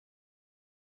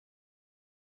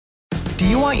Do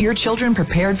you want your children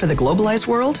prepared for the globalized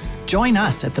world? Join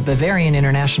us at the Bavarian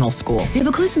International School. Wir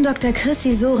begrüßen Dr.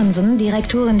 Chrissie Sorenson,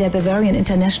 Direktorin der Bavarian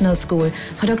International School.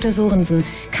 Frau Dr. Sorenson,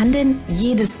 kann denn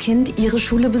jedes Kind Ihre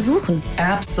Schule besuchen?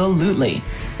 Absolutely.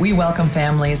 We welcome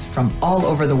families from all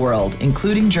over the world,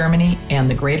 including Germany and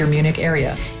the greater Munich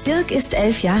area. Dirk ist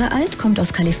 11 Jahre alt, kommt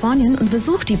aus Kalifornien und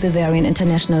besucht die Bavarian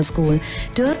International School.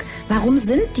 Dirk, warum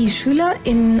sind die Schüler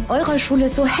in eurer Schule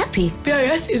so happy?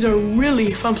 BIS is a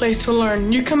really fun place to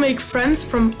learn. You can make friends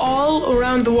from all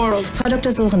around the world. Frau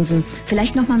Dr. Sorenson,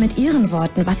 vielleicht nochmal mit Ihren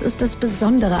Worten. Was ist das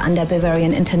Besondere an der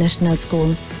Bavarian International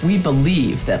School? We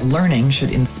believe that learning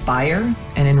should inspire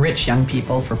and enrich young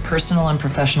people for personal and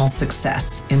professional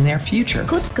success in their future.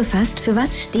 Kurz gefasst, für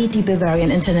was steht die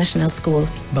Bavarian International School?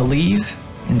 Believe,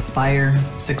 inspire,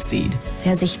 succeed.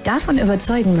 Wer sich davon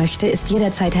überzeugen möchte, ist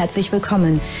jederzeit herzlich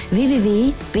willkommen.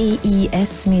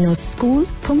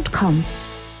 www.bis-school.com